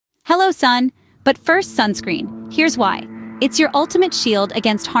go, sun! But first, sunscreen. Here's why. It's your ultimate shield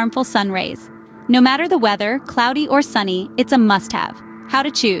against harmful sun rays. No matter the weather, cloudy or sunny, it's a must-have. How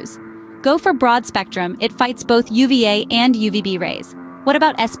to choose? Go for broad spectrum. It fights both UVA and UVB rays. What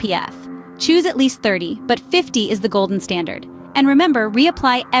about SPF? Choose at least 30, but 50 is the golden standard. And remember,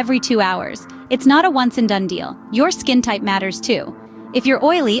 reapply every 2 hours. It's not a once-and-done deal. Your skin type matters too. If you're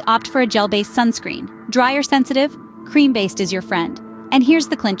oily, opt for a gel-based sunscreen. Dry or sensitive? Cream-based is your friend. And here's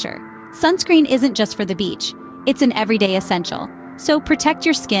the clincher. Sunscreen isn't just for the beach. It's an everyday essential. So protect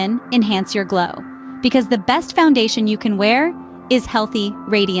your skin, enhance your glow. Because the best foundation you can wear is healthy,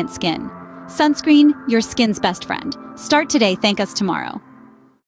 radiant skin. Sunscreen, your skin's best friend. Start today, thank us tomorrow.